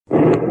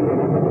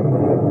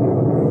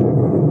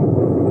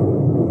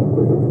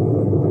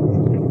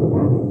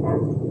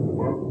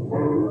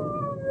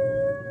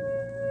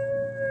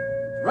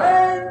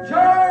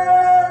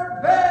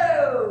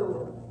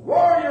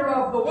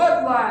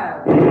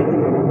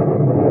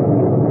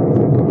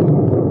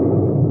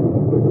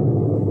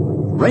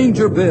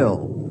Ranger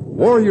Bill,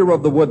 warrior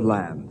of the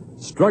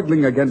woodland,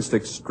 struggling against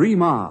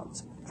extreme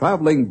odds,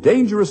 traveling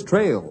dangerous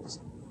trails,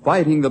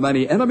 fighting the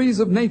many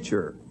enemies of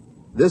nature.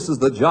 This is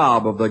the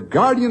job of the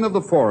guardian of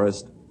the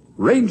forest,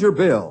 Ranger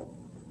Bill.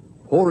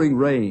 Pouring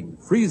rain,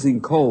 freezing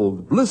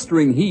cold,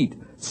 blistering heat,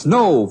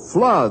 snow,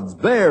 floods,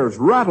 bears,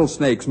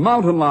 rattlesnakes,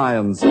 mountain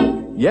lions.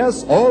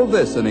 Yes, all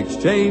this in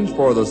exchange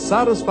for the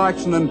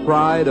satisfaction and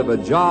pride of a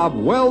job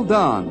well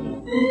done.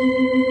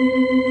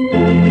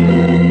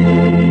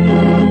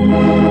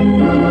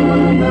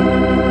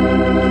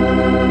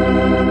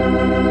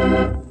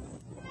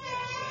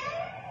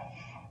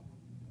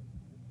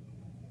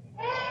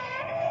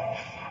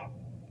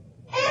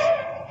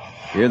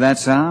 Hear that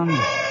sound?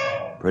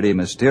 Pretty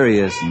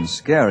mysterious and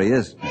scary,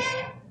 isn't it?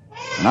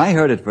 When I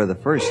heard it for the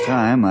first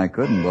time, I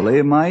couldn't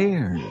believe my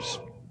ears.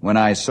 When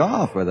I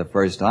saw for the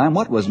first time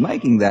what was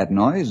making that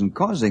noise and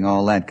causing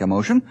all that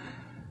commotion,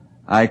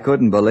 I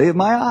couldn't believe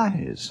my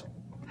eyes.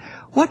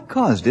 What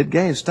caused it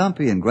gave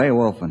Stumpy and Grey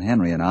Wolf and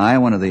Henry and I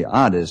one of the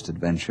oddest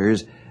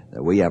adventures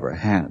that we ever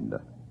had.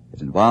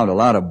 It involved a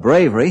lot of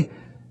bravery,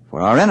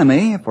 for our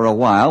enemy, for a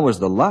while, was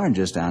the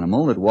largest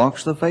animal that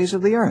walks the face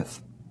of the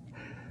earth.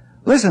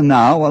 Listen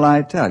now while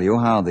I tell you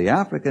how the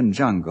African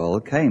jungle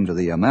came to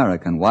the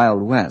American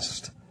Wild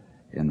West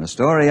in the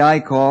story I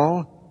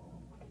call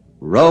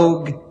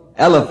Rogue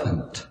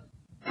Elephant.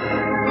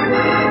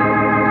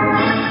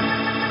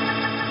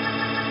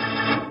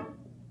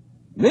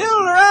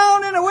 Bill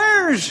around in the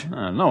wares?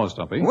 No,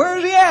 Stumpy.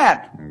 Where's he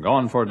at?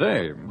 Gone for a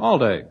day. All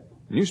day.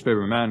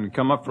 Newspaper man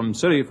come up from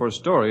city for a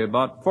story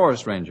about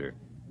forest ranger.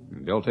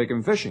 They'll take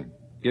him fishing.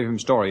 Give him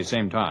story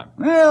same time.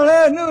 Well,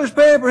 that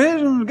newspaper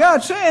hisn's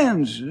got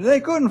sense.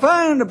 They couldn't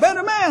find a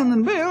better man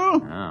than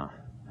Bill. Ah,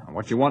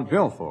 what you want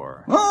Bill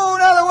for? Oh,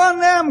 another one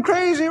of them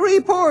crazy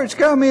reports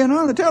come in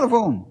on the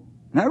telephone.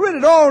 I read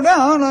it all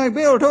down like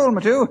Bill told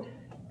me to.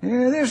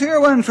 This here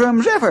one's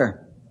from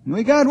Zephyr.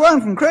 We got one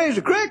from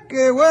Crazy Creek,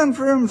 one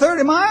from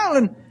 30 Mile,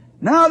 and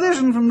now this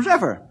one from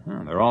Zephyr.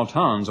 They're all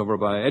towns over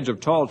by edge of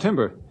tall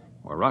timber,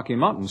 where Rocky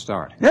Mountains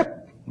start.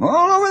 Yep,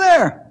 all over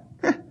there.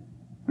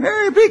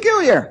 Very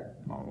peculiar.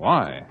 Well,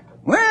 why?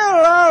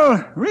 Well,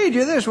 I'll read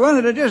you this one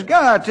that I just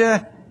got.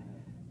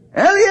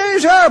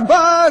 Eleazar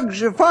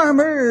Boggs, a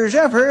farmer,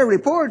 Zephyr,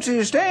 reports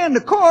his stand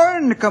of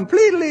corn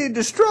completely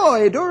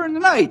destroyed during the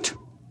night.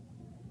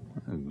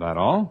 Is that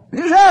all?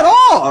 Is that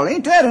all?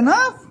 Ain't that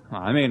enough?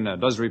 I mean,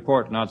 does the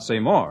report not say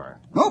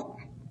more? Nope.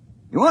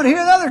 You want to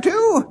hear the other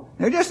two?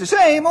 They're just the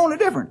same, only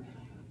different.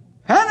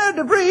 Hannah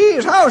Debris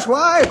is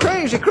housewife,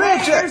 Crazy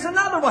Creek. Hey, here's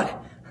another one.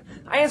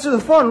 I answered the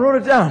phone and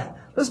wrote it down.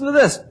 Listen to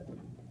this.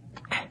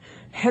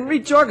 Henry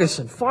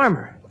Jorgensen,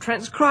 farmer,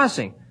 Trent's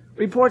Crossing,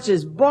 reports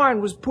his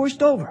barn was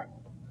pushed over.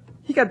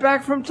 He got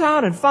back from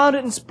town and found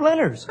it in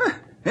splinters.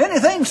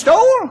 Anything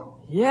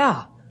stole?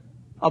 Yeah,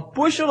 a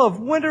bushel of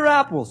winter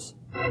apples.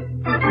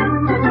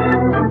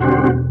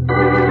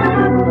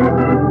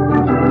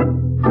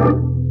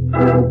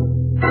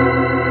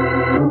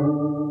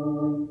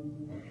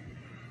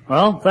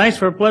 Well, thanks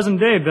for a pleasant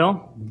day,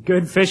 Bill.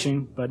 Good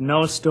fishing, but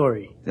no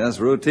story. Just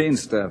routine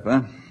stuff,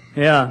 huh?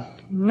 Yeah,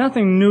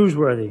 nothing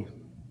newsworthy.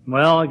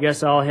 Well, I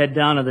guess I'll head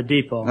down to the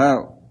depot.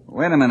 Oh,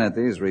 wait a minute.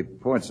 These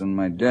reports on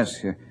my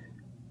desk here.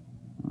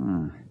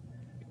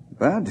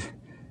 But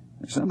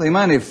there's something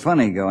mighty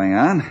funny going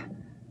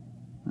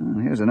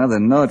on. Here's another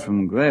note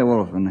from Grey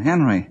Wolf and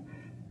Henry.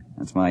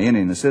 That's my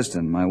Indian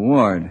assistant, my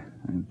ward.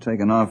 I've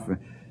taken off.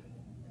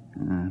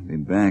 I'll be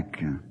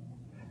back.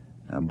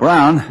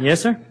 Brown.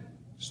 Yes, sir?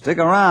 Stick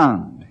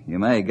around. You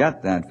may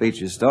get that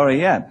feature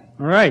story yet.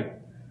 All right.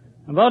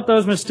 About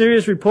those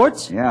mysterious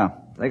reports? Yeah,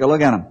 take a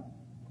look at them.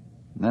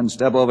 Then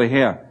step over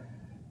here.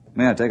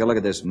 Come here, take a look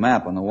at this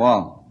map on the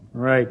wall.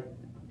 Right.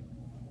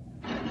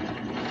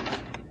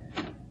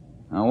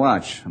 Now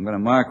watch. I'm going to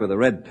mark with a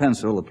red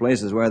pencil the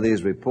places where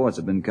these reports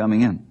have been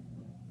coming in.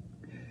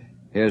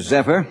 Here's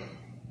Zephyr.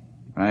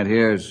 Right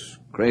here's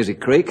Crazy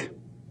Creek.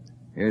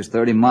 Here's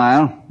 30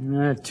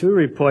 Mile. 2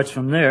 reports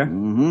from there.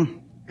 Mm-hmm.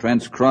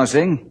 Trent's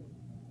Crossing.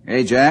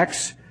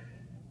 Ajax.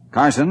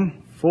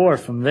 Carson. 4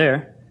 from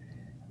there.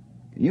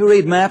 Can you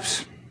read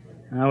maps?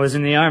 I was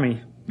in the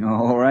Army.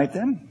 All right,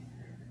 then.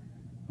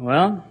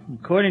 Well,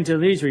 according to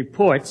these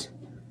reports,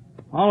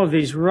 all of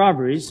these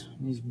robberies,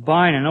 these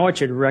vine and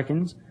orchard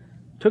wreckings,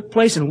 took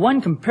place in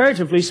one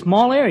comparatively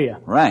small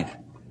area. Right.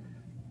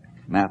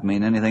 Map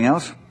mean anything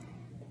else?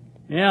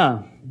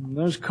 Yeah.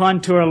 Those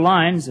contour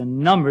lines and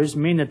numbers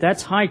mean that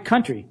that's high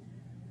country.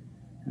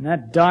 And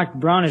that dark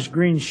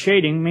brownish-green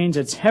shading means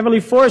it's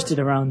heavily forested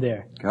around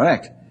there.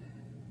 Correct.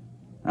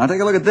 Now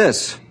take a look at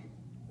this.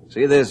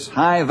 See this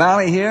high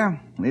valley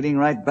here, leading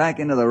right back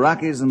into the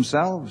Rockies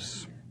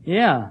themselves?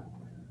 Yeah.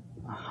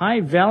 A high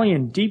valley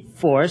and deep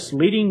forest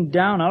leading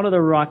down out of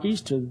the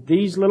Rockies to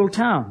these little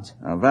towns.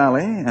 A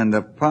valley and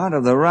a part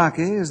of the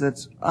Rockies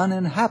that's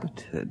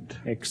uninhabited.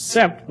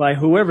 Except by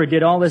whoever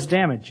did all this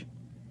damage.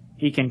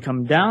 He can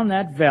come down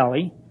that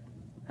valley.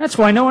 That's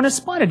why no one has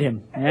spotted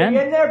him. And...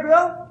 You in there,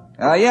 Bill?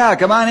 Yeah,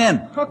 come on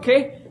in.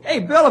 Okay.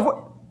 Hey,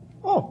 Bill,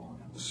 Oh,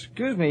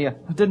 Excuse me, I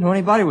didn't know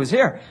anybody was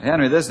here.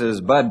 Henry, this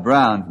is Bud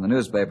Brown from the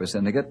newspaper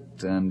syndicate.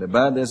 And,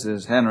 Bud, this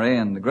is Henry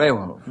and the Grey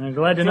Wolf. I'm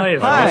glad to know you.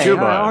 Hi, you,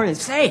 how Bud? are you?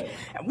 Say,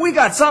 we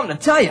got something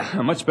to tell you.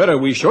 Much better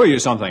we show you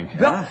something.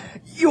 Bill,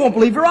 you won't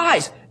believe your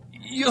eyes.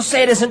 You'll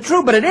say it isn't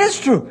true, but it is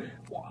true.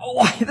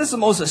 Why, this is the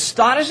most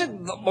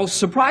astonishing, the most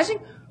surprising,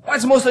 why,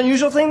 it's the most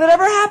unusual thing that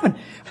ever happened.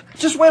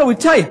 Just wait till we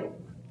tell you.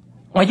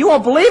 Well, you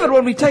won't believe it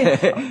when we tell you.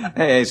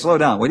 Hey, slow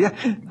down, will you?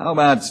 How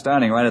about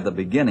starting right at the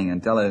beginning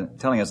and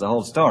telling us the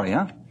whole story,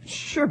 huh?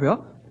 Sure,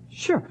 Bill.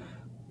 Sure.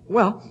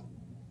 Well,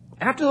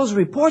 after those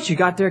reports you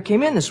got there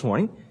came in this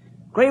morning,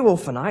 Grey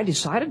Wolf and I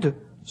decided to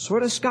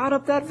sort of scout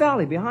up that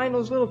valley behind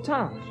those little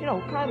towns. You know,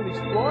 kind of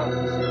explore.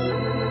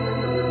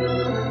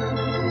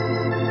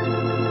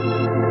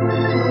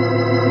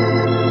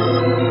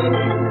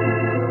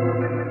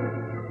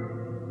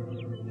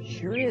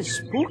 Sure is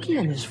spooky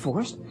in this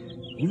forest,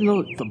 even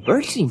though the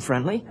birds seem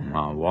friendly.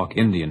 I'll walk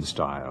Indian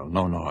style,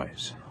 no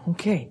noise.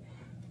 Okay.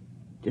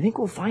 Do you think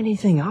we'll find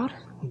anything out?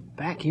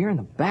 Back here in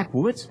the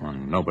backwoods? Well,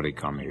 nobody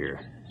come here.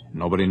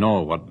 Nobody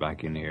know what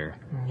back in here.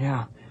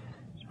 Yeah.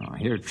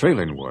 Here,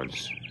 trailing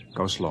woods.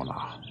 Go slow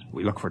now.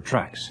 We look for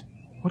tracks.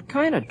 What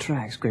kind of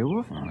tracks, Grey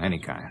Wolf? Any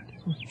kind.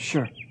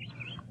 Sure.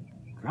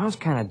 Ground's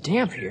kind of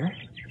damp here.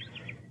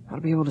 Ought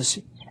to be able to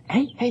see.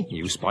 Hey.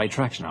 You spy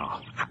tracks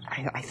now.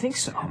 I think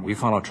so. We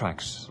follow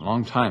tracks.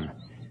 Long time.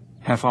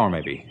 Half hour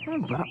maybe.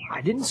 But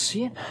I didn't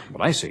see it.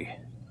 But I see.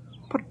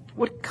 But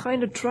what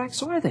kind of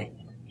tracks are they?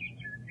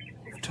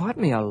 You've taught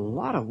me a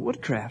lot of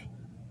woodcraft,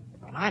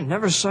 but I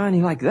never saw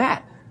any like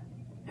that.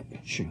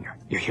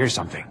 You hear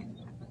something.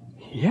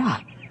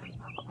 Yeah,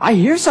 I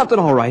hear something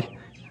all right.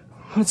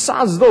 It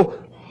sounds as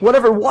though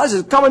whatever it was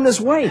is coming this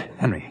way.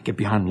 Henry, get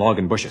behind log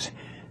and bushes.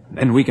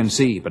 Then we can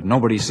see, but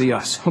nobody see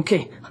us.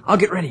 Okay, I'll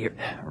get ready here.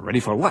 Ready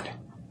for what?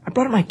 I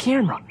brought my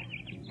camera.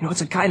 You know, it's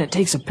the kind that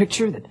takes a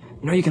picture that,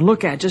 you can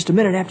look at just a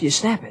minute after you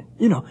snap it.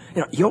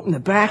 You open the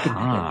back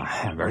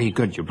and... Very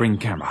good. You bring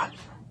camera.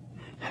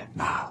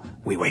 Now,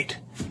 we wait.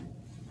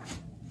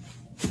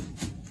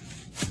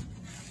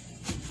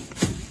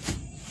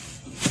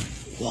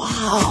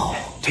 Wow.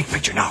 Take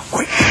picture now,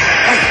 quick.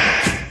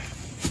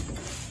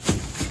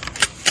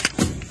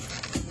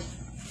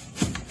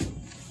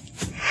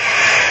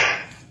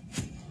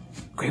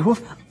 Grey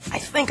Wolf, I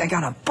think I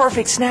got a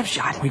perfect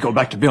snapshot. We go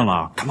back to Bill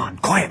now. Come on,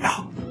 quiet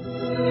now.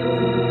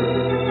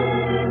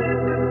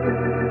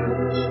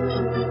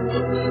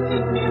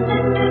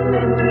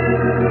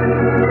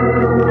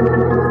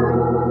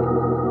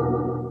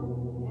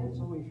 And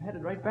so we've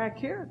headed right back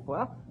here.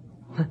 Well,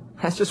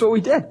 that's just what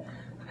we did.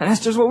 And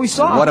that's just what we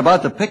saw. What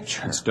about the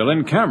picture? It's still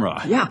in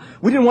camera. Yeah,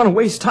 we didn't want to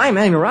waste time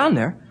hanging around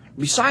there.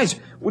 Besides,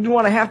 we didn't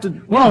want to have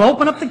to... Well,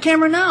 open up the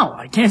camera now.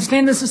 I can't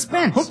stand the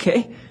suspense.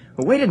 Okay,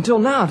 we'll wait until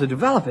now to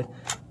develop it.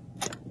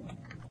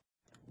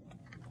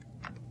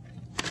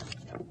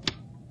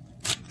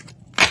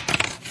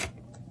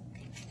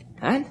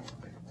 And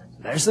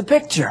there's the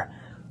picture.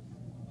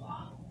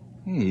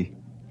 Hey,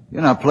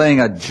 you're not playing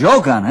a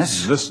joke on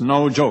us. This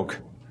no joke.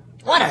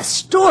 What a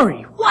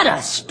story! What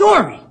a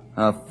story!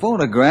 A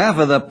photograph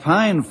of the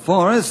pine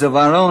forests of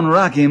our own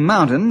Rocky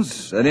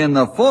Mountains, and in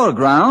the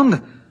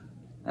foreground,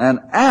 an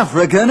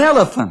African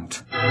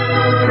elephant.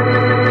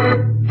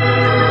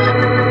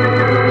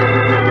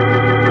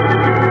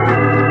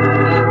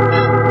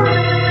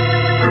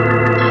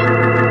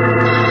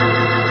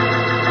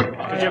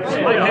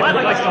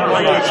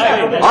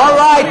 All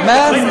right,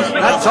 men.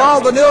 That's all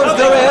the news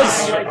there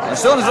is.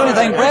 As soon as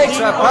anything breaks,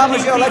 I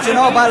promise you I'll let you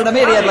know about it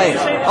immediately.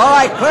 All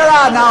right, clear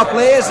out now,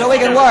 please, so we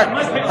can work.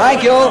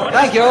 Thank you.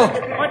 Thank you.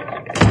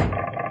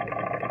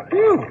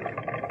 Phew.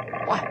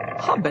 Why,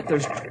 I'll bet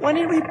there's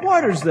 20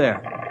 reporters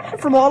there.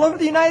 From all over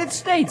the United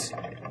States.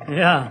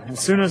 Yeah, as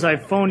soon as I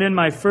phoned in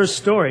my first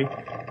story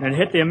and it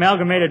hit the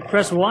Amalgamated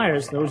Press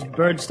wires, those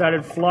birds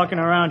started flocking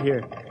around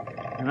here.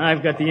 And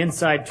I've got the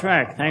inside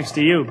track, thanks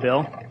to you,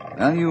 Bill.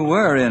 Well, you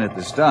were in at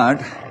the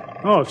start.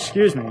 Oh,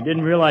 excuse me.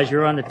 Didn't realize you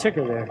were on the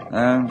ticker there.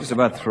 Just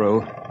about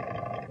through.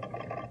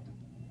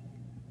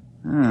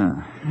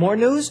 More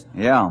news?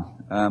 Yeah.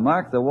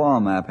 Mark the wall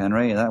map,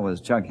 Henry. That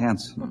was Chuck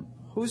Hanson.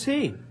 Who's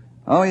he?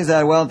 Oh, he's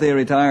that wealthy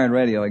retired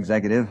radio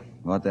executive.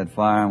 Bought that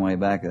farm way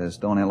back at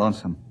Stony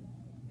Lonesome.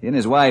 He and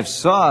his wife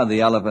saw the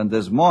elephant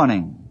this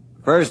morning.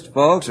 First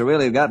folks have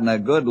really gotten a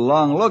good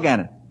long look at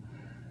it.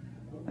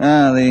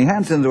 The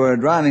Hansons were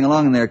driving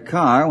along in their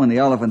car when the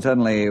elephant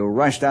suddenly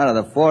rushed out of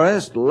the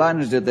forest,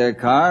 lunged at their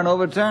car, and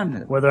overturned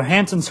it. Were the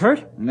Hansons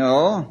hurt?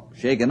 No,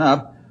 shaken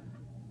up.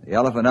 The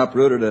elephant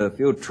uprooted a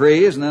few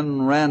trees and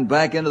then ran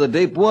back into the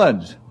deep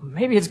woods.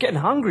 Maybe it's getting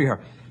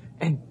hungrier.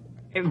 And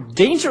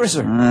dangerous.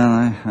 Well,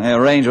 I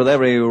arranged with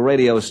every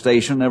radio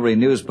station, every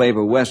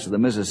newspaper west of the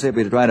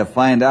Mississippi to try to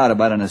find out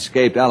about an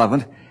escaped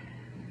elephant.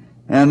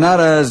 And not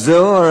a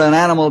zoo or an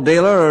animal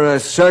dealer or a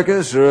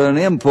circus or an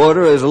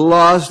importer has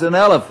lost an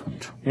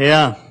elephant.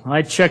 Yeah,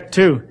 I checked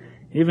too.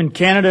 Even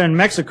Canada and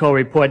Mexico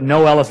report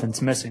no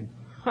elephants missing.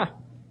 Huh.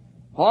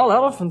 All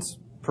elephants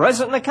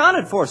present and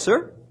accounted for,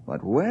 sir.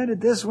 But where did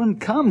this one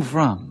come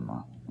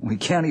from? We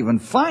can't even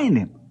find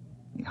him.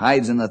 He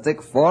hides in the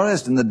thick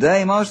forest in the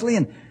day mostly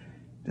and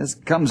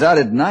just comes out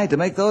at night to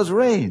make those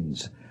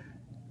raids.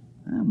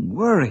 I'm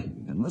worried.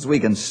 Unless we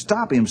can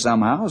stop him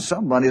somehow,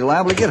 somebody's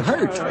liable to get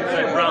hurt.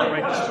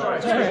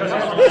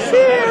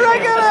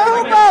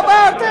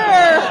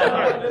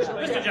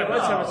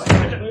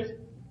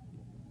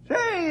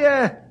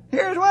 Say,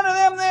 here's one of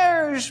them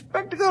there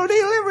spectacle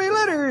delivery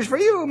letters for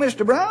you,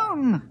 Mr.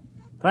 Brown.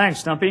 Thanks,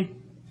 Stumpy.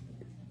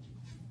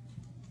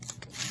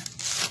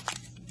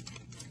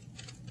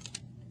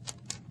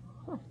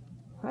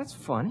 That's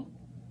funny.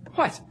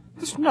 What?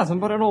 It's nothing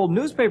but an old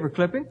newspaper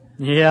clipping.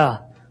 Yeah,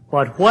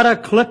 but what a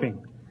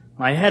clipping.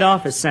 My head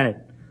office sent it.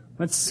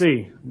 Let's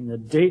see. The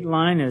date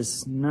line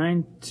is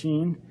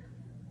 19...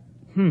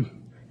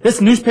 This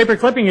newspaper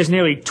clipping is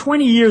nearly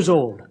 20 years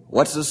old.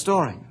 What's the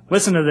story?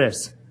 Listen to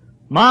this.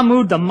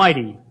 Mahmoud the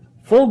Mighty,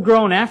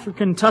 full-grown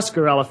African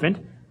tusker elephant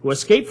who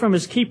escaped from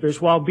his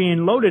keepers while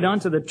being loaded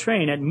onto the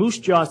train at Moose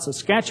Jaw,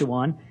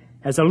 Saskatchewan,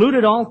 has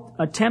eluded all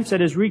attempts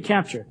at his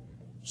recapture.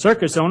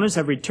 Circus owners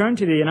have returned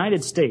to the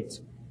United States.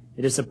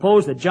 It is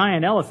supposed the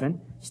giant elephant,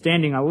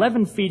 standing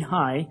 11 feet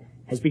high,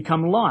 has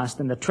become lost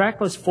in the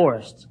trackless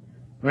forests.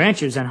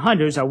 Ranchers and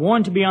hunters are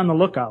warned to be on the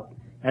lookout,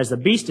 as the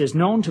beast is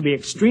known to be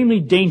extremely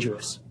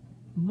dangerous.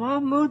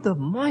 Mahmoud the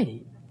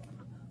Mighty.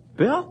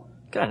 Bill,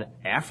 can an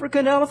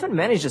African elephant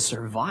manage to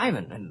survive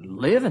and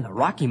live in the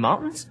Rocky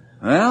Mountains?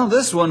 Well,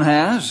 this one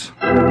has.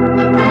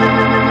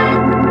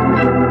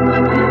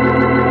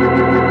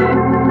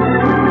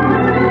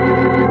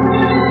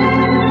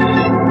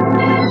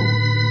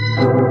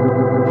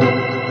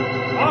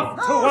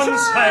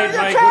 Side,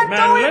 my good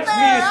man, let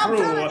me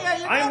through.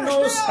 I'm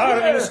no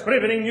starving,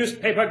 scribbling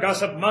newspaper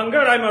gossip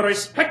monger. I'm a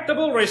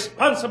respectable,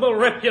 responsible,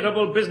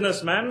 reputable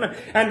businessman,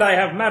 and I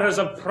have matters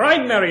of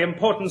primary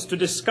importance to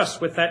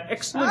discuss with that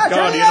excellent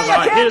guardian of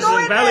our hills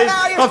and valleys,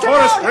 a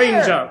forest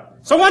ranger.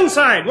 So one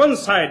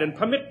side, and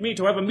permit me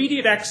to have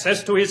immediate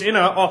access to his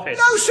inner office.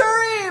 No,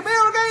 sirree.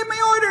 Bill gave me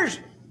orders.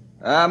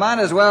 Might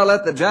as well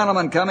let the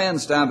gentleman come in,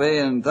 Stumpy,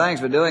 and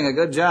thanks for doing a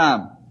good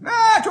job.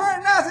 Ah,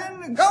 'twere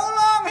nothing. Go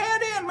along,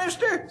 head in,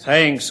 mister.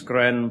 Thanks,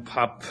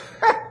 Grandpop.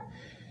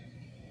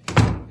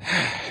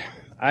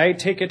 I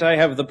take it I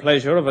have the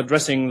pleasure of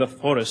addressing the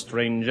forest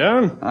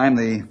ranger. I'm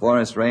the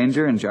forest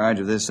ranger in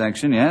charge of this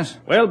section, yes?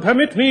 Well,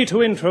 permit me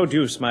to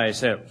introduce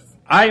myself.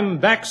 I'm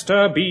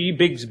Baxter B.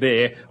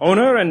 Bigsby,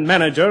 owner and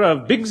manager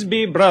of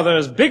Bigsby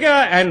Brothers Bigger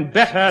and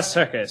Better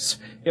Circus.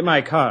 In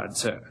my card,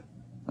 sir.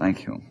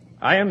 Thank you.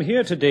 I am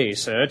here today,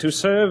 sir, to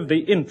serve the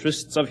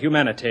interests of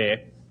humanity.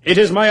 It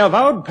is my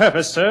avowed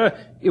purpose, sir,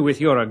 with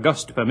your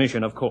august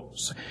permission, of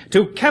course,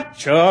 to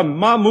capture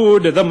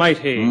Mahmoud the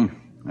Mighty.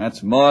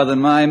 That's more than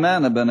my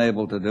men have been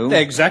able to do.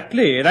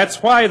 Exactly.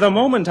 That's why the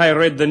moment I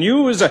read the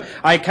news,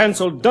 I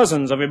canceled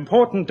dozens of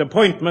important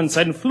appointments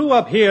and flew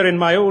up here in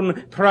my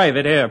own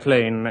private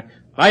airplane.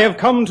 I have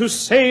come to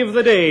save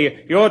the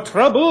day. Your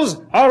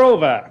troubles are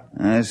over.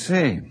 I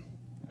see.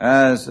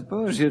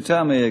 Suppose you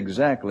tell me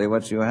exactly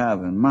what you have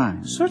in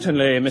mind.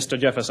 Certainly, Mr.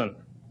 Jefferson.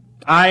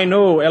 I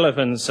know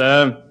elephants,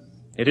 sir.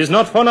 It is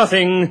not for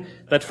nothing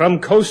that from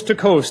coast to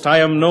coast I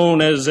am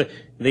known as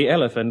the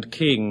Elephant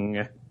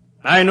King.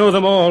 I know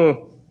them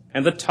all,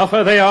 and the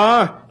tougher they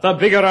are, the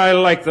bigger I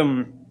like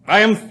them. I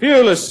am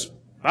fearless.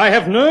 I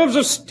have nerves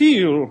of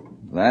steel.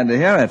 Glad to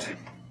hear it.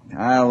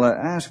 I'll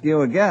ask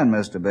you again,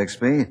 Mr.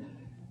 Bixby.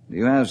 Do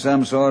you have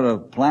some sort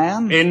of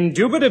plan?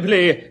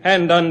 Indubitably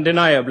and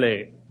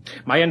undeniably.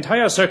 My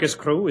entire circus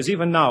crew is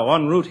even now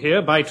en route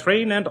here by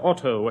train and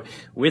auto.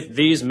 With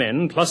these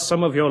men, plus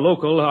some of your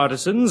local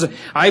artisans,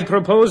 I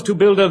propose to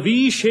build a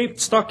V-shaped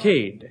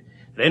stockade.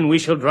 Then we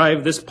shall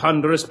drive this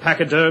ponderous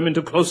pachyderm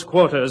into close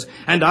quarters,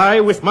 and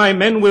I, with my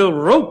men, will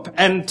rope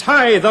and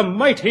tie the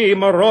mighty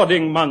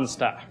marauding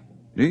monster.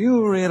 Do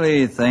you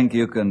really think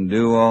you can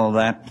do all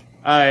that?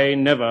 I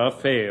never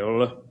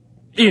fail.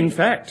 In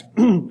fact,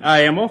 I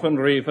am often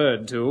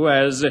referred to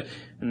as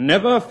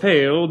Never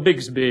Fail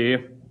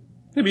Bigsby.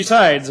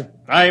 Besides,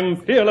 I'm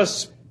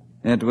fearless.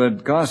 It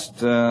would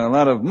cost a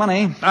lot of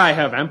money. I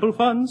have ample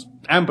funds.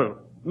 Ample.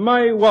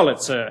 My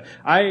wallet, sir.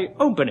 I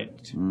open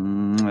it.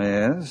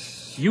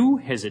 Yes. You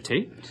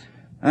hesitate?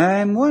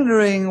 I'm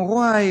wondering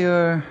why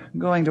you're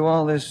going to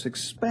all this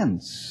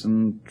expense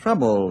and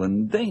trouble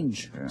and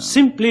danger.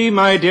 Simply,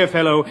 my dear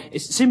fellow,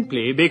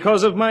 simply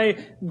because of my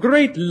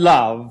great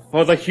love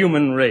for the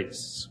human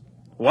race.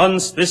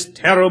 Once this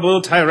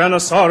terrible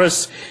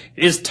Tyrannosaurus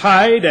is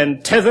tied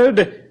and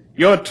tethered,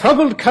 your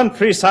troubled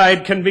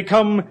countryside can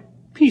become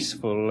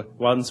peaceful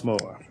once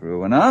more.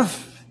 True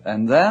enough.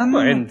 And then?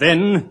 And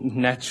then,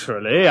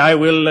 naturally, I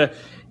will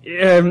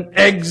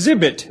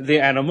exhibit the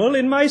animal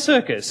in my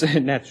circus,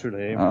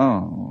 naturally.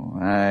 Oh,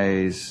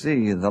 I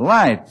see the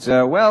light.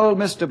 Well,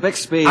 Mr.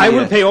 Bixby... I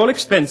will pay all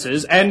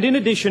expenses, and in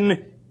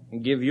addition,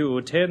 give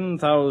you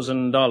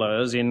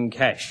 $10,000 in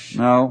cash.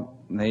 No,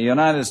 the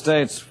United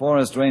States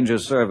Forest Ranger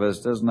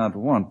Service does not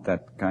want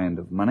that kind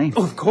of money.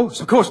 Oh, of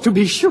course, to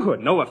be sure.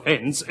 No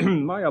offense.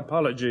 My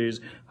apologies.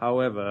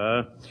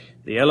 However,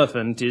 the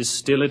elephant is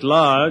still at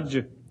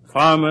large.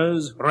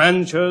 Farmers,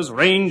 ranchers,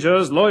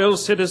 rangers, loyal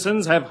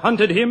citizens have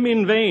hunted him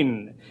in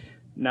vain.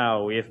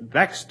 Now, if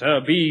Baxter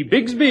B.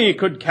 Bigsby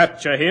could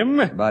capture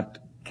him... But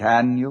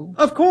can you?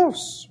 Of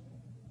course.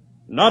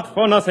 Not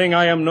for nothing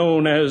I am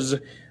known as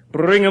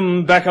Bring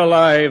 'em Back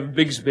Alive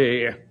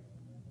Bigsby.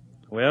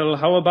 Well,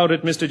 how about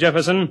it, Mr.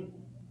 Jefferson?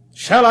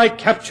 Shall I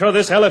capture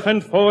this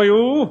elephant for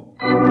you?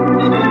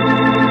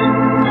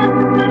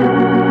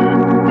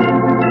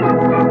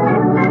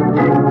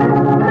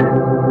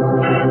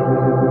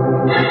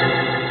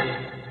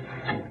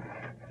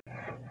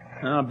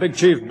 Big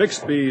Chief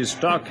Bixby's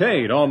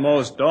stockade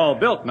almost all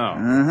built now.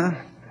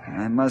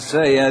 I must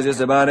say, he has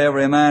just about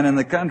every man in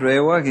the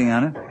country working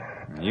on it.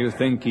 You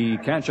think he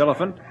catch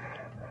elephant?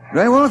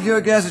 Grey Wolf,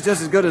 your guess is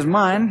just as good as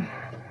mine.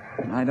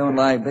 I don't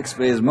like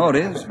Bixby's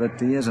motives,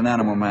 but he is an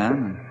animal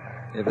man.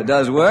 If it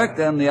does work,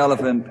 then the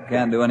elephant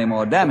can't do any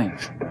more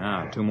damage.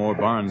 2 more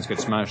barns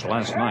get smashed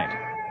last night.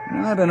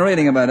 I've been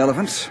reading about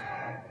elephants.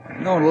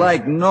 They don't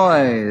like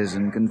noise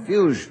and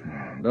confusion.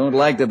 Don't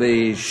like to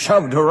be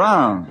shoved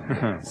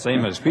around.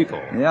 Same as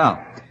people.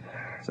 Yeah.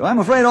 So I'm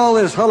afraid all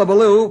this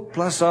hullabaloo,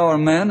 plus our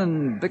men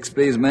and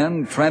Bixby's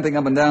men tramping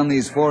up and down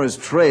these forest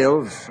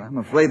trails, I'm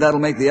afraid that'll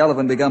make the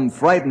elephant become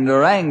frightened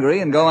or angry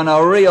and go on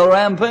a real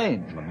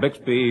rampage.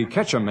 Bixby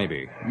catch him,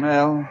 maybe.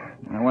 Well,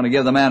 I want to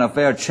give the man a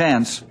fair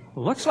chance.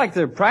 Looks like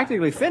they're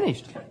practically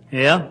finished.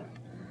 Yeah.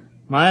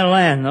 My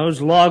land, those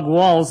log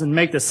walls that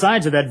make the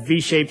sides of that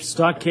V-shaped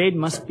stockade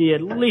must be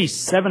at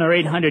least 700 or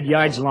 800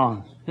 yards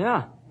long.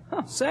 Yeah.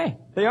 Say,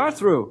 they are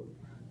through.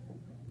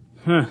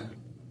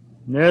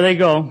 There they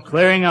go,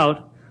 clearing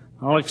out.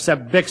 All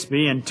except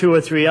Bixby and 2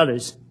 or 3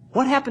 others.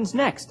 What happens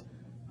next?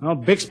 Well,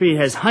 Bixby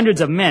has hundreds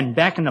of men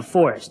back in the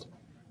forest.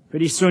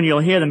 Pretty soon you'll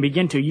hear them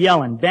begin to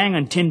yell and bang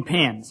on tin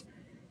pans.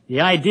 The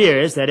idea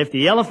is that if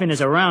the elephant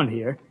is around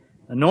here,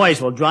 the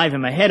noise will drive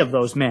him ahead of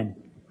those men.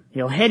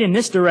 He'll head in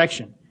this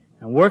direction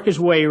and work his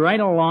way right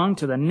along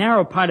to the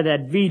narrow part of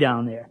that V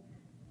down there.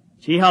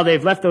 See how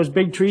they've left those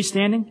big trees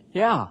standing?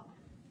 Yeah.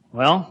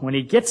 Well, when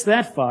he gets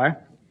that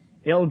far,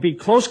 it'll be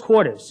close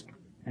quarters.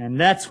 And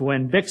that's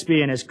when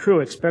Bixby and his crew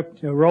expect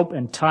to rope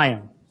and tie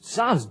him.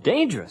 Sounds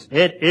dangerous.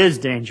 It is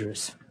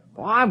dangerous.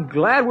 Well, I'm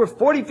glad we're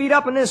 40 feet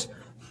up in this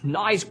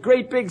nice,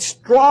 great, big,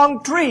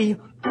 strong tree.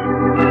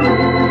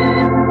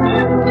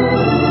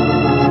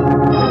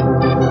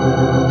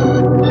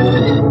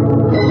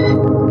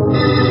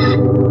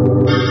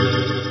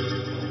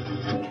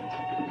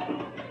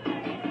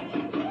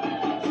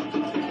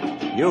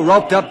 You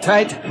roped up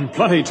tight?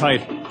 Plenty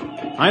tight.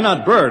 I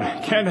not bird.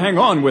 Can't hang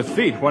on with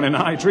feet when in a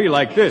high tree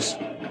like this.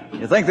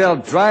 You think they'll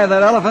drive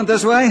that elephant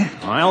this way?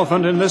 An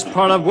elephant in this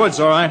part of woods,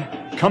 all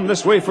right. Come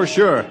this way for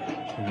sure.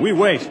 We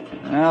wait.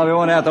 Well, we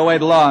won't have to wait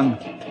long.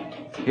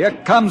 Here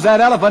comes that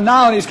elephant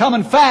now, and he's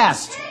coming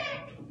fast.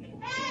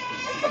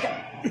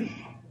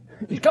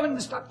 He's coming to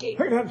the stockade.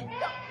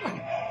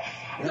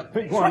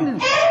 Big one.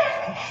 Look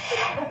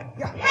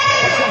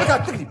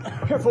out, look at him.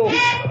 Careful.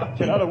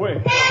 Get out of the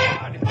way.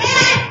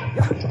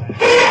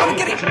 Come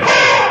get him.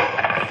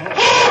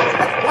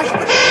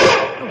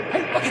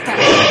 Hey, look at that.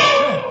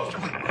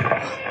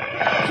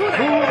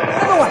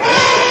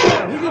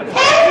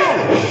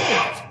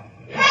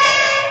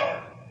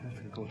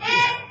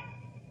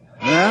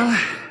 Well,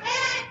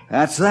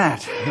 that's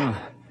that.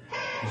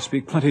 You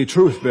speak plenty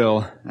truth,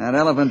 Bill. That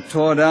elephant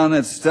tore down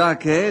that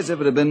stockade as if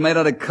it had been made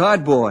out of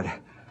cardboard.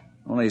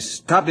 Only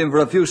stopped him for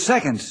a few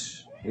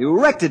seconds. He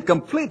wrecked it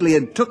completely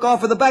and took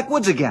off for the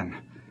backwoods again.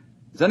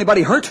 Is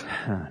anybody hurt?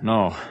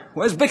 No.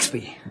 Where's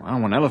Bixby? Well,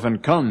 when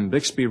elephant come,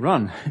 Bixby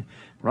run.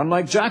 Run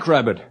like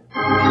jackrabbit.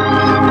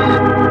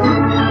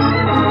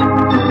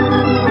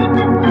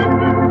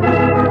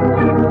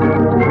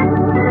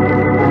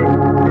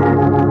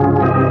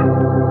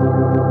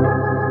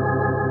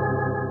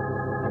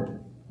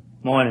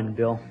 Morning,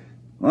 Bill.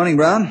 Morning,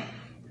 Brown.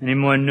 Any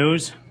more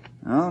news?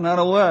 No, not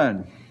a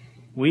word.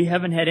 We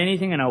haven't had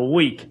anything in a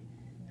week.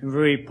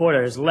 Every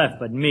reporter has left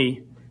but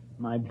me.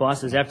 My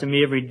boss is after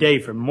me every day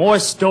for more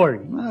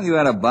stories. Well, you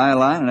had a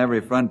byline on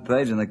every front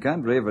page in the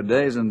country for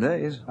days and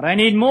days. But I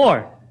need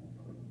more.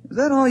 Is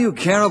that all you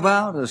care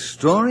about, a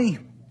story?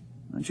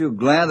 Aren't you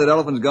glad that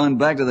elephant's gone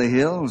back to the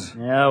hills?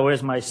 Yeah,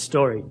 where's my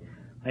story?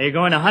 Are you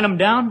going to hunt him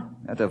down?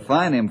 Have to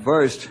find him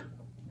first.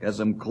 Get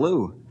some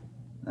clue.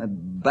 That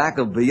back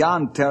of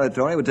beyond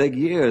territory would take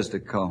years to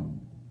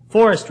comb.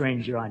 Forest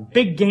ranger on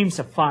big game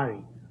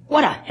safari.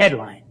 What a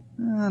headline.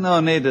 No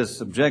need to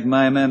subject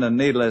my men to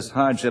needless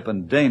hardship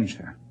and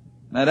danger.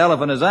 That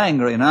elephant is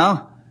angry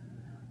now.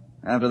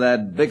 After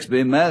that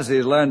Bixby mess,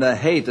 he's learned to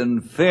hate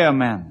and fear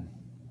men.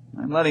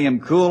 I'm letting him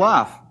cool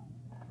off.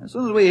 As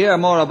soon as we hear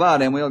more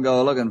about him, we'll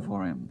go looking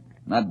for him.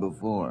 Not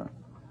before.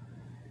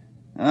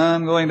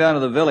 I'm going down to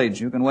the village.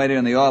 You can wait here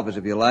in the office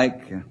if you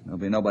like. There'll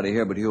be nobody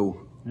here but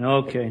you.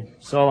 Okay,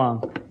 so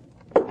long.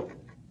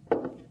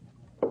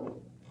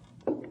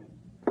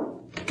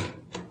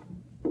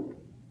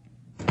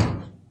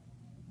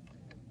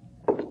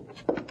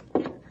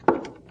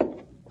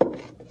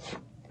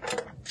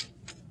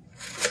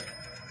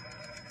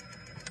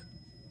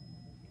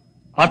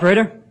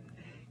 Operator,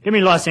 Give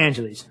me Los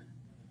Angeles.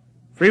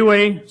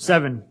 Freeway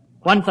 7,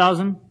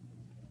 1000,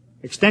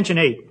 extension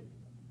 8.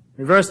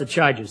 Reverse the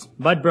charges.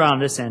 Bud Brown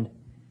this end.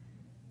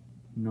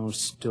 No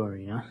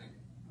story, huh?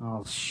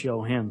 I'll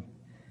show him.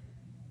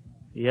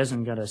 If he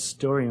hasn't got a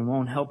story and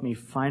won't help me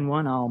find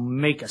one, I'll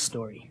make a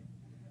story.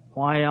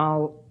 Why,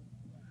 Oh,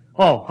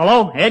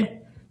 hello,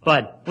 Ed?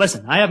 Bud,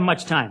 listen, I haven't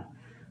much time.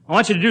 I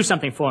want you to do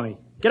something for me.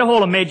 Get a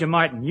hold of Major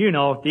Martin. You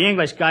know, the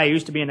English guy who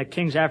used to be in the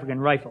King's African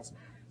Rifles.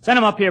 Send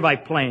him up here by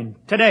plane.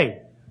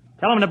 Today.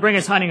 Tell him to bring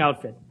his hunting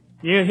outfit.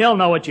 He'll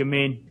know what you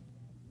mean.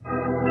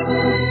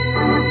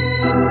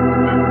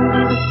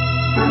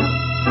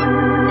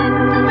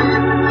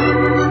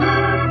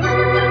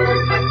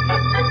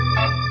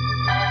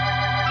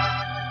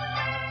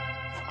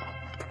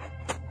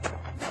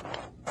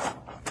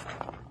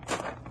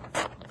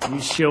 You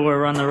sure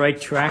we're on the right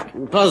track?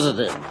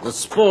 Positive. The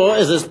spoor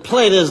is as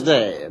plain as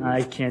day.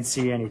 I can't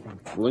see anything.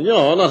 Well,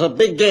 you're not a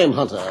big game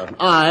hunter.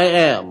 I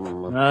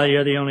am. Well,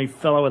 you're the only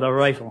fellow with a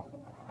rifle.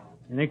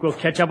 You think we'll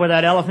catch up with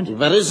that elephant?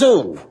 Very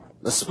soon.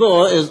 The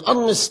spoor is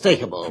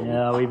unmistakable.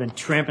 Yeah, we've been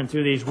tramping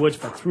through these woods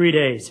for 3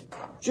 days.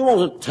 Do you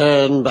want to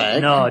turn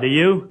back? No, do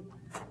you?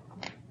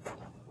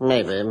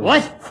 Maybe.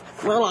 What?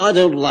 Well, I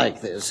don't like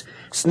this.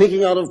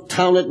 Sneaking out of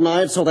town at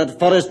night so that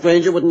forest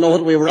ranger wouldn't know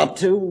what we were up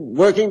to.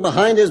 Working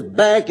behind his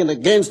back and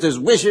against his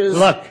wishes.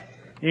 Look,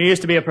 you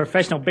used to be a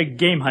professional big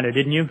game hunter,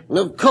 didn't you?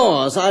 Of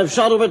course. I've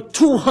shot over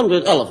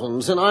 200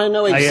 elephants, and I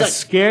know Are you exactly...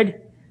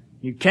 scared?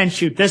 You can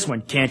shoot this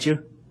one, can't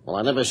you? Well,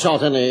 I never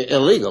shot any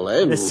illegal,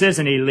 eh? This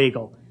isn't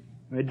illegal.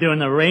 We're doing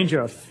the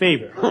ranger a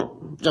favor.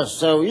 Just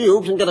so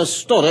you can get a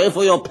story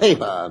for your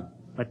paper.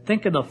 But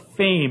think of the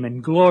fame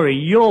and glory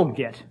you'll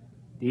get.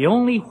 The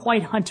only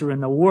white hunter in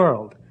the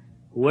world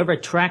who ever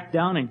tracked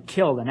down and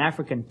killed an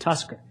African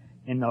tusker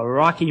in the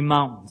Rocky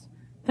Mountains.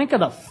 Think of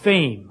the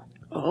fame.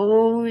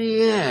 Oh,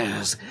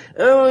 yes.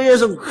 Oh,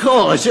 yes, of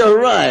course, you're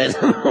right.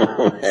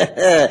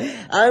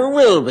 I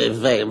will be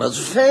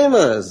famous,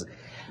 famous.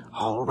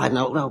 All right,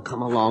 now,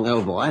 come along,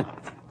 old boy.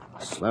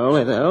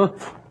 Slowly, though.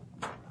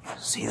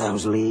 See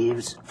those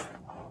leaves?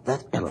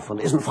 That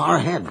elephant isn't far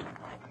ahead.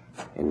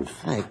 In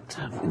fact,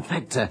 there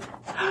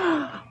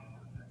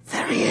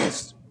he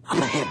is. Up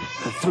ahead,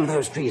 through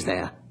those trees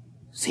there.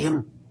 See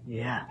him?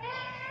 Yeah.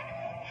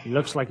 He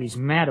looks like he's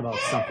mad about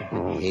something.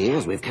 Oh, he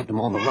is. We've kept him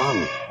on the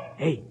run.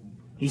 Hey,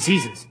 he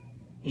sees us.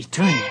 He's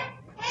turning.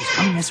 He's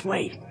coming this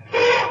way.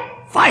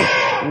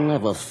 Fire!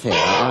 Never fear,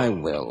 I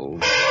will.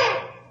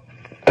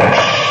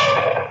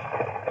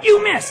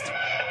 You missed!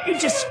 You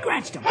just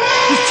scratched him.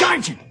 He's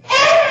charging.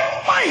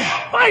 Fire!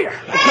 Fire!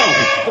 I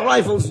can't. The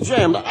rifle's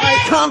jammed. I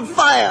can't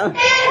fire.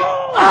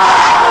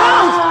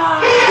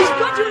 He's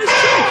got you in his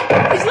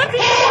chest. He's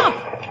lifting you up.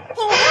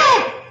 Oh,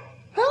 help!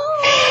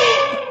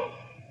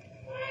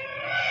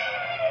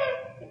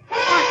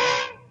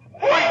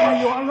 Are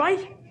you all right?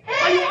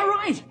 Are you all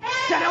right?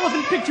 That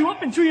elephant picked you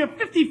up and threw you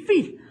 50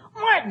 feet.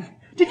 Martin,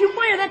 did you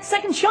fire that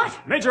second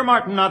shot? Major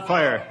Martin, not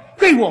fire.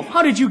 Grey Wolf,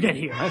 how did you get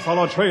here? I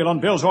follow trail on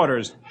Bill's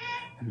orders.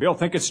 Bill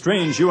think it's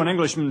strange you and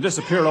Englishman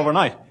disappeared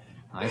overnight.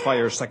 I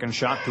fire second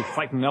shot to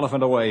frighten an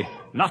elephant away,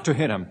 not to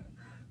hit him.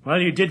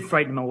 Well, you did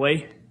frighten him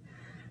away.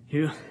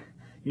 You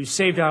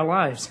saved our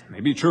lives.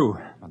 Maybe true,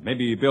 but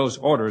maybe Bill's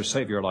orders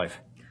save your life.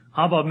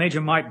 How about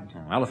Major Martin?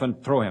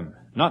 Elephant, throw him,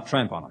 not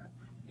tramp on him.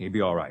 He'll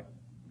be all right.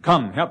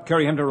 Come, help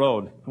carry him to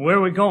road. Where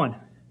are we going?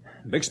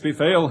 Bixby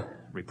fail,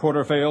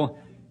 reporter fail,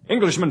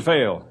 Englishman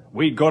fail.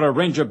 We go to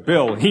Ranger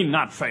Bill, he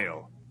not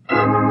fail.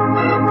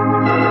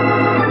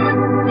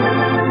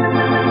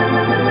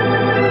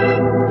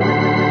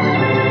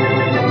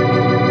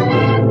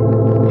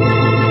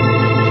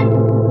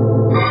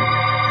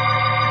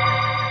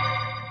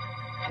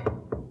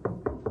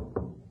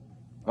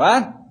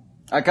 What?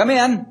 Come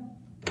in.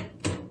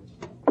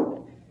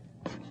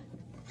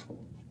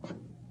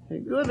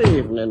 Good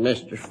evening,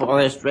 Mr.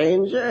 Forest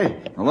Ranger.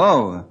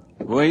 Hello.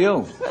 Who are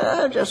you?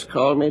 Just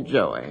call me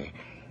Joey.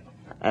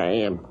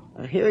 I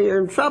hear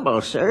you're in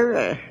trouble,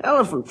 sir.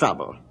 Elephant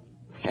trouble.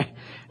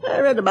 I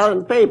read about it in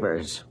the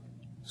papers.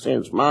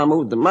 Since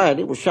Mahmoud the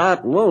Mighty was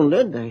shot and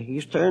wounded,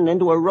 he's turned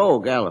into a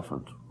rogue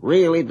elephant.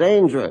 Really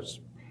dangerous.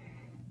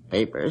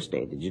 Papers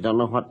stated you don't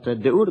know what to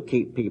do to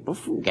keep people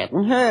from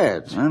getting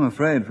hurt. I'm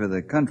afraid for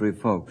the country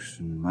folks.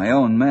 My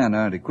own men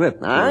aren't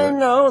equipped. I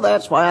know.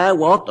 That's why I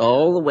walked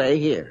all the way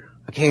here.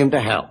 I came to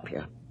help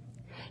you.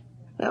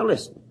 Now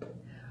listen.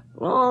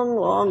 Long,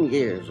 long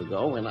years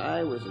ago, when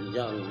I was a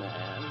young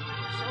man...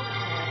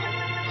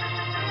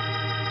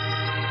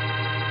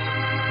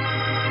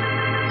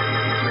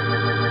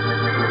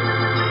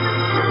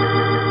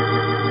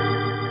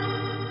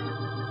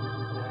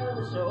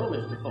 So,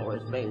 Mr.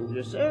 Forest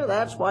Ranger, sir,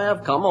 that's why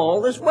I've come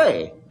all this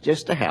way,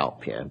 just to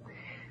help you.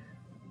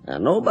 Now,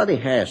 nobody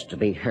has to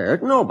be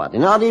hurt, nobody,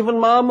 not even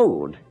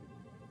Mahmoud.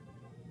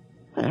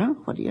 Well,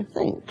 what do you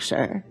think,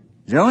 sir?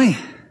 Joey,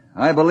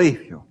 I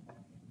believe you.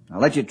 I'll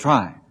let you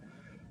try.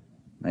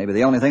 Maybe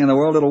the only thing in the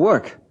world that'll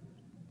work.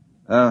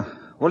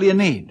 What do you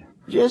need?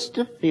 Just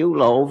a few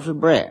loaves of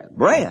bread.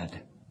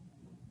 Bread?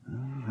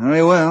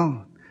 Very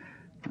well.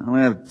 I'll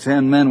have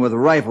 10 men with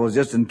rifles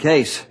just in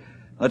case.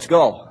 Let's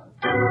go.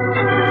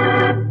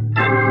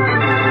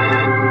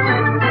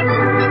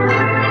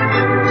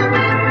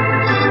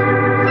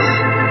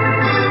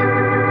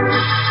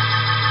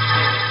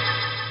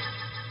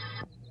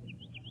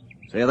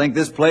 So you think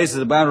this place is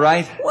about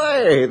right?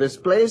 Why, this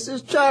place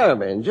is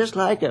charming, just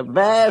like a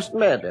vast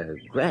meadow.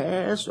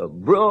 Grass, a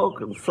brook,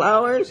 and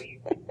flowers.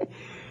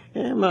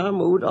 And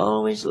Mahmoud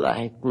always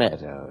liked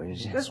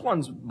meadows. This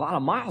one's about a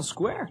mile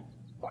square.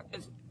 What,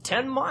 it's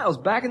 10 miles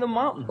back in the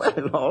mountains.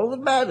 Well, all the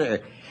better.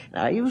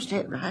 Now, you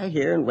sit right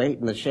here and wait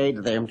in the shade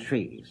of them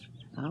trees.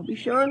 I'll be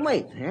sure and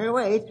wait. Here,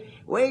 wait.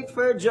 Wait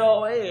for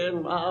Joey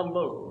and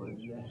Mahmoud.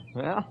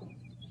 Well,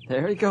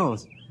 there he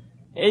goes.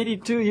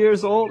 82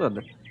 years old and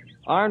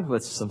armed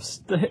with some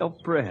stale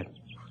bread.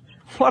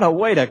 What a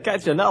way to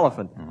catch an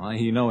elephant. Well,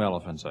 he know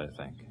elephants, I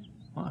think.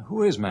 Well,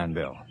 who is Man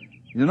Bill?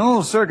 He's an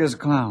old circus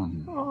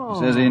clown.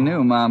 Oh. Says he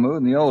knew Mahmoud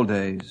in the old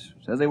days.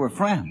 Says they were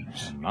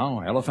friends. And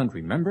now Elephant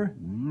remember?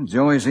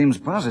 Joey seems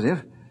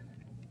positive.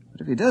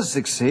 But if he does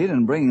succeed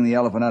in bringing the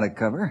elephant out of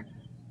cover,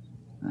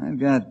 I've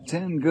got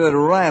 10 good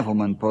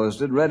riflemen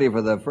posted ready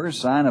for the first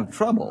sign of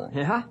trouble.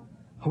 Yeah?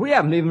 We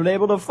haven't even been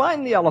able to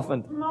find the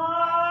elephant.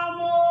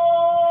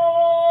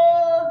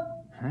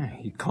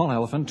 He called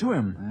Elephant to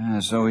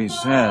him. So he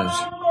says.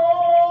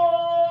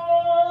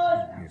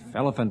 If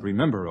Elephant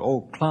remember,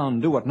 old clown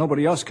do what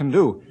nobody else can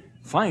do.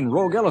 Find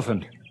rogue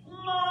elephant.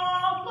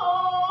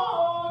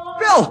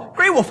 Bill!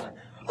 Grey Wolf!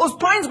 Those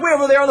pines way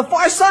over there on the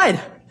far side!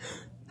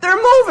 They're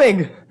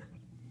moving!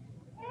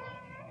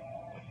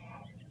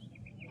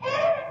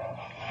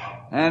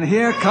 And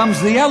here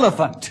comes the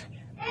elephant.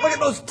 Look at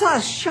those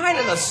tusks shine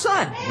in the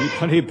sun! He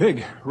plenty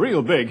big,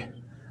 real big.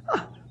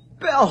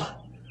 Bill!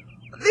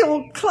 The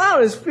old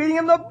clown is feeding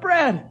him the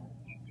bread!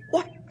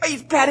 What?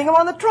 He's patting him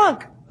on the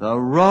trunk! The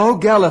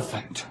rogue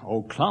elephant.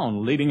 Old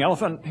clown leading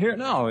elephant here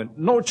now, and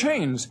no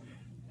chains.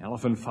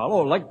 Elephant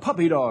follow like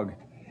puppy dog.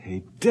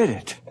 He did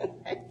it.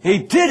 He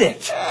did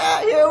it.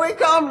 Here we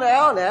come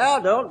now. Now,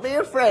 don't be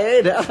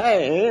afraid. I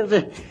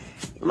ain't.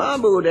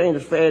 Mahmoud ain't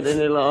afraid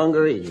any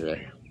longer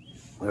either.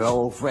 We're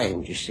old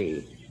friends, you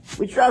see.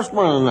 We trust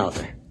one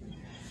another.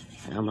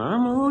 Now,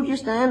 Mahmoud, you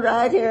stand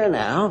right here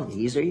now.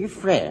 These are your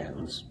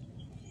friends.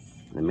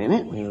 In a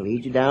minute, we'll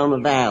lead you down the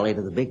valley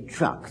to the big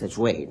truck that's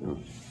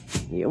waiting.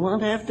 You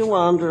won't have to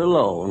wander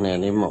alone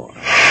anymore.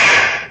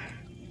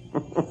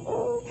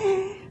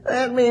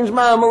 That means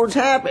Mahmoud's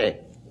happy.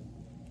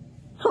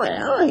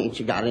 Well, ain't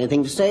you got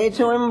anything to say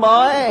to him,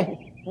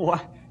 boy?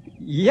 What?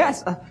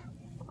 Yes.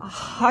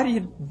 How do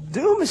you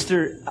do,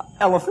 Mr.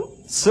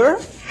 Elephant, sir?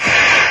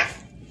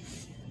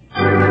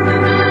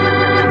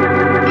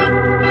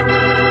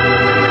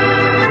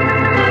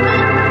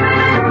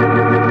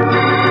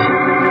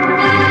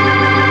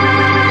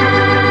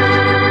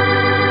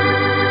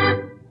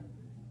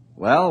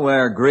 Well,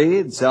 where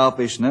greed,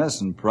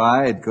 selfishness, and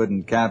pride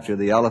couldn't capture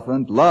the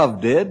elephant, love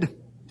did.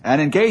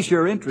 And in case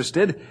you're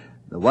interested,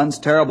 the once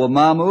terrible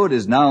Mahmoud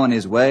is now on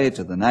his way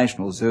to the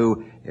National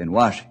Zoo in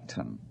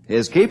Washington.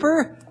 His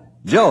keeper?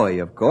 Joey,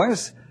 of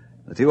course.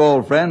 The two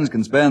old friends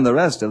can spend the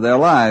rest of their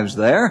lives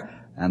there,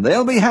 and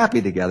they'll be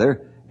happy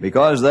together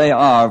because they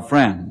are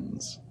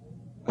friends.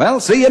 Well,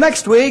 see you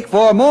next week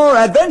for more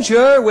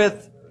adventure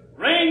with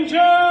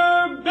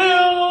Ranger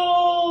Bill!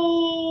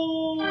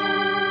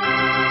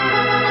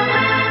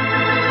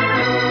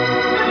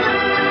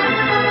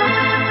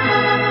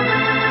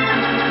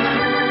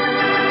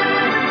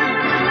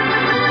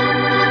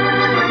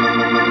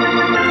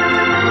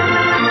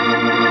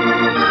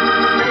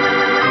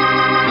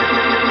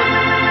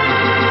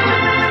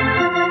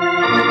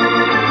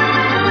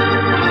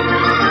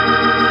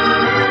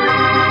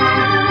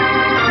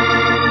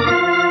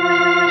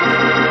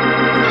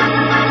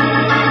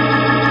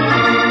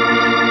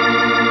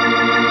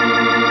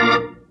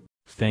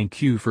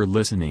 Thank you for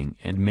listening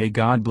and may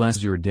God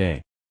bless your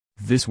day.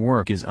 This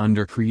work is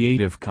under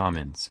Creative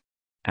Commons.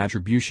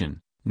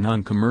 Attribution,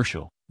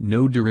 non-commercial,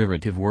 no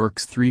derivative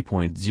works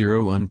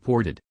 3.0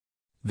 unported.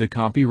 The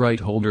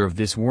copyright holder of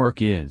this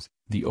work is,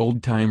 the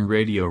Old Time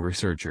Radio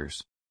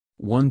Researchers.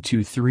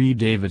 123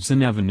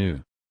 Davidson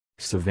Avenue,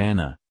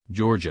 Savannah,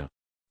 Georgia.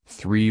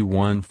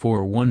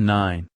 31419.